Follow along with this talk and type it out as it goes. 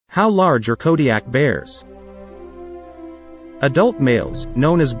How large are Kodiak bears? Adult males,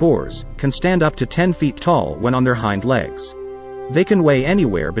 known as boars, can stand up to 10 feet tall when on their hind legs. They can weigh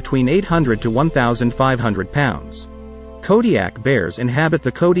anywhere between 800 to 1,500 pounds. Kodiak bears inhabit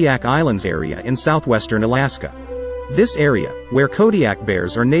the Kodiak Islands area in southwestern Alaska. This area, where Kodiak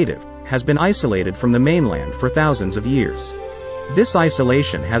bears are native, has been isolated from the mainland for thousands of years. This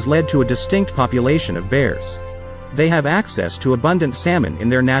isolation has led to a distinct population of bears. They have access to abundant salmon in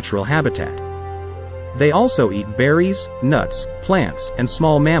their natural habitat. They also eat berries, nuts, plants, and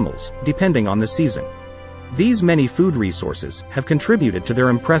small mammals, depending on the season. These many food resources have contributed to their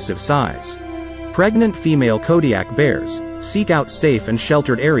impressive size. Pregnant female Kodiak bears seek out safe and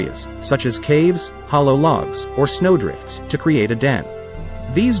sheltered areas, such as caves, hollow logs, or snowdrifts, to create a den.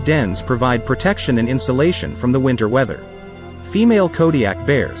 These dens provide protection and insulation from the winter weather. Female Kodiak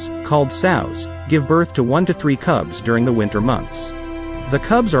bears, called sows, give birth to 1 to 3 cubs during the winter months. The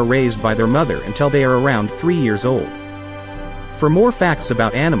cubs are raised by their mother until they are around 3 years old. For more facts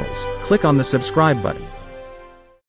about animals, click on the subscribe button.